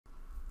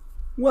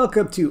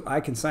Welcome to I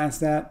Can Science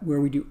That,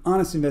 where we do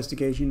honest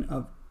investigation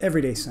of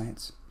everyday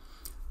science.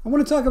 I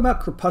want to talk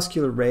about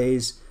crepuscular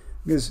rays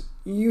because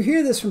you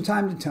hear this from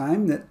time to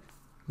time, that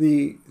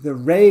the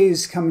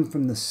rays coming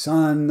from the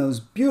sun, those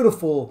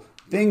beautiful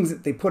things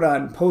that they put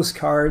on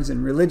postcards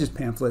and religious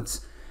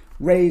pamphlets,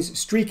 rays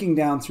streaking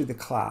down through the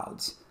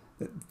clouds.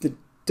 The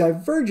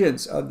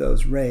divergence of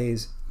those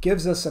rays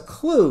gives us a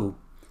clue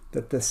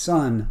that the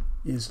sun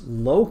is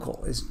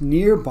local, is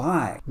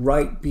nearby,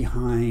 right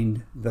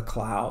behind the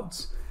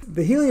clouds.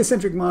 The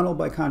heliocentric model,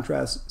 by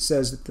contrast,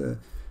 says that the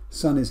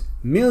sun is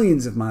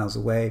millions of miles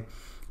away,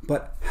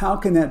 but how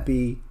can that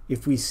be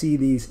if we see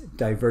these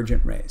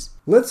divergent rays?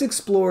 Let's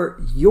explore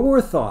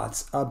your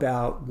thoughts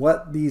about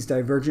what these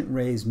divergent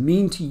rays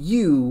mean to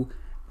you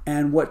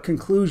and what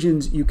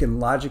conclusions you can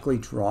logically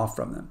draw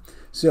from them.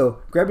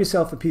 So grab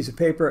yourself a piece of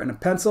paper and a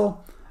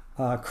pencil,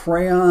 a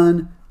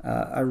crayon,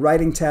 a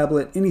writing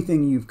tablet,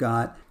 anything you've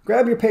got.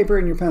 Grab your paper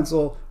and your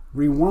pencil,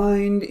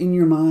 rewind in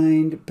your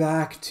mind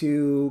back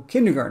to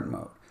kindergarten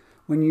mode,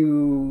 when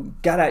you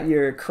got out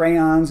your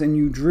crayons and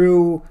you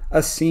drew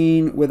a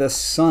scene with a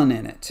sun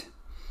in it.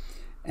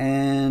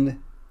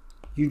 And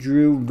you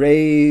drew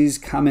rays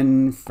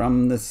coming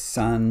from the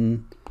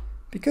sun,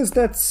 because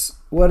that's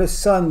what a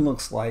sun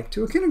looks like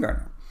to a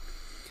kindergartner.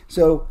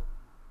 So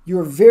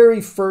your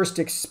very first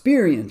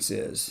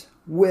experiences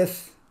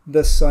with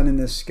the sun in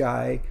the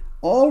sky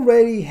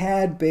already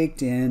had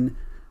baked in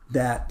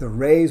that the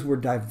rays were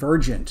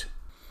divergent.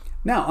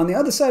 Now, on the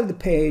other side of the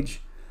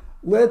page,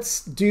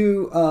 let's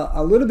do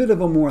a little bit of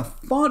a more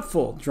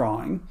thoughtful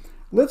drawing.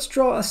 Let's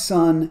draw a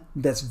sun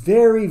that's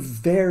very,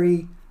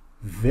 very,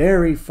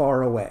 very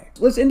far away.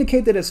 Let's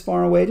indicate that it's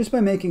far away just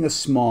by making a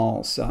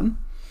small sun.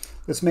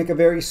 Let's make a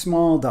very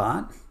small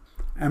dot.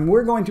 And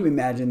we're going to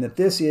imagine that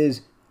this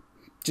is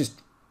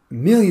just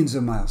millions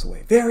of miles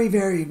away. Very,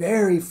 very,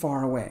 very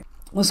far away.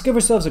 Let's give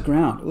ourselves a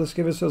ground. Let's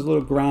give ourselves a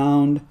little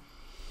ground.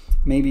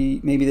 Maybe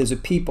there's a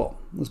people.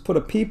 Let's put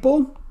a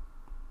people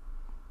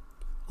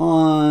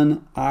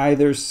on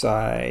either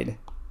side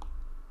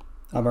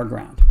of our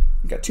ground.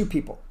 We've got two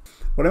people.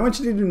 What I want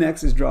you to do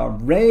next is draw a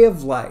ray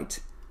of light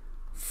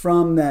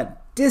from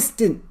that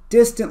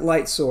distant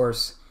light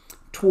source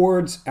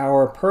towards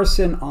our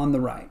person on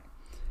the right.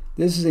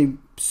 This is a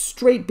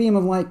straight beam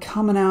of light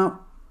coming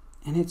out,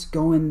 and it's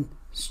going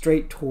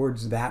straight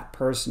towards that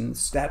person.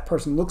 That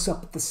person looks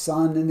up at the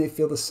sun and they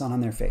feel the sun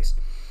on their face.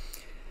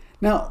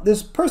 Now,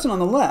 this person on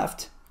the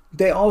left,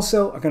 they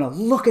also are going to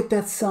look at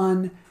that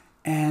sun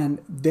and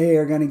they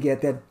are going to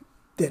get that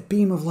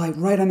beam of light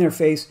right on their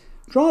face.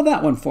 Draw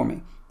that one for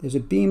me. There's a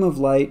beam of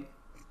light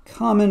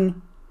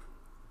coming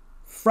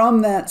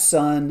from that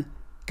sun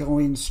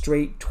going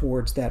straight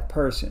towards that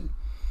person.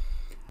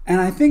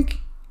 And I think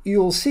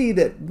you'll see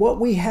that what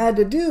we had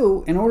to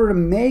do in order to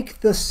make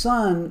the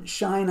sun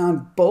shine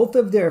on both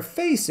of their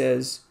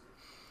faces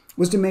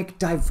was to make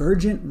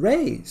divergent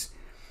rays.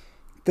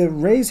 The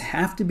rays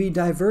have to be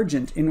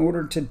divergent in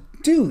order to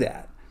do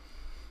that.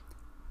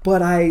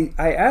 But I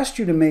asked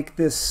you to make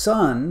this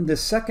sun, this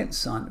second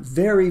sun,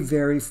 very,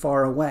 very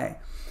far away.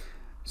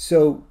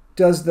 So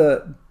does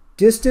the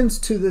distance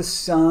to the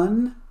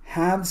sun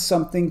have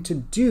something to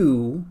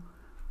do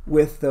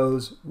with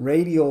those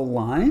radial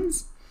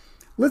lines?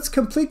 Let's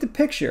complete the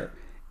picture.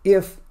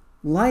 If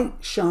light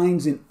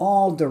shines in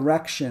all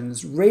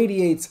directions,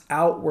 radiates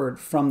outward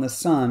from the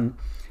sun,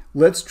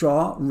 let's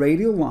draw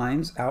radial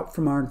lines out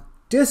from our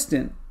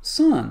distant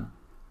sun.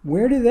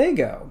 Where do they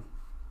go?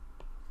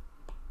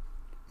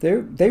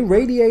 They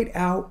radiate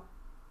out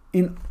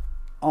in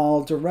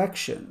all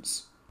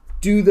directions.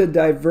 Do the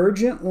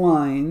divergent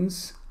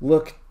lines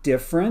look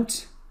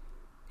different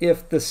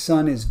if the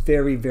sun is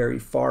very, very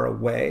far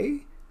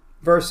away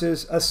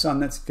versus a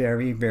sun that's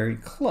very, very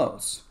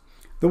close?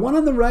 The one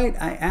on the right,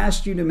 I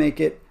asked you to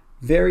make it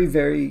very,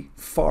 very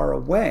far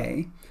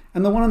away,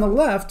 and the one on the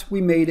left,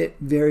 we made it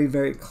very,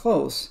 very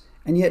close,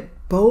 and yet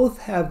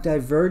both have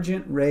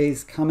divergent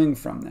rays coming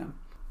from them.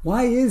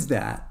 Why is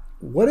that?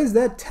 What does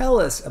that tell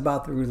us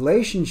about the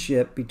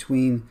relationship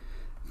between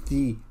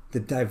the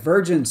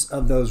divergence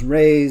of those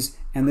rays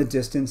and the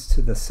distance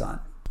to the sun?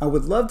 I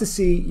would love to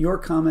see your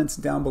comments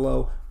down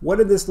below. What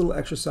did this little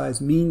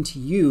exercise mean to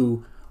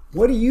you?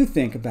 What do you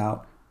think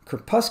about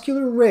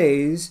crepuscular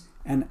rays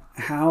and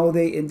how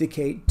they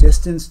indicate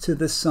distance to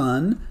the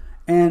sun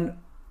and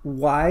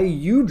why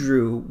you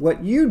drew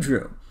what you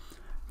drew?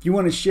 If you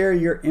want to share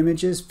your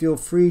images, feel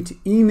free to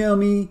email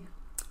me,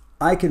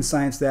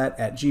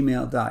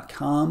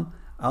 icansciencethat@gmail.com.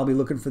 I'll be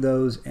looking for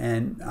those,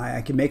 and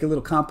I can make a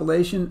little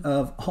compilation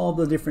of all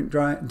the different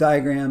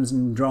diagrams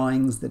and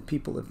drawings that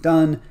people have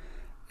done.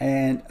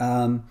 And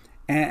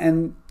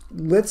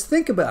let's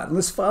think about it.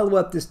 Let's follow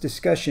up this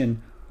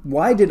discussion.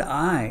 Why did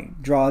I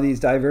draw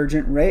these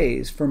divergent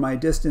rays for my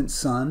distant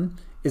sun?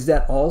 Is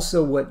that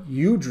also what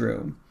you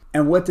drew?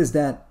 And what does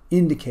that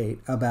indicate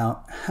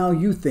about how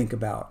you think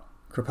about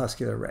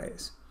crepuscular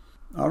rays?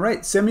 All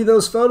right, send me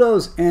those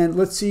photos and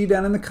let's see you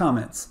down in the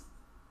comments.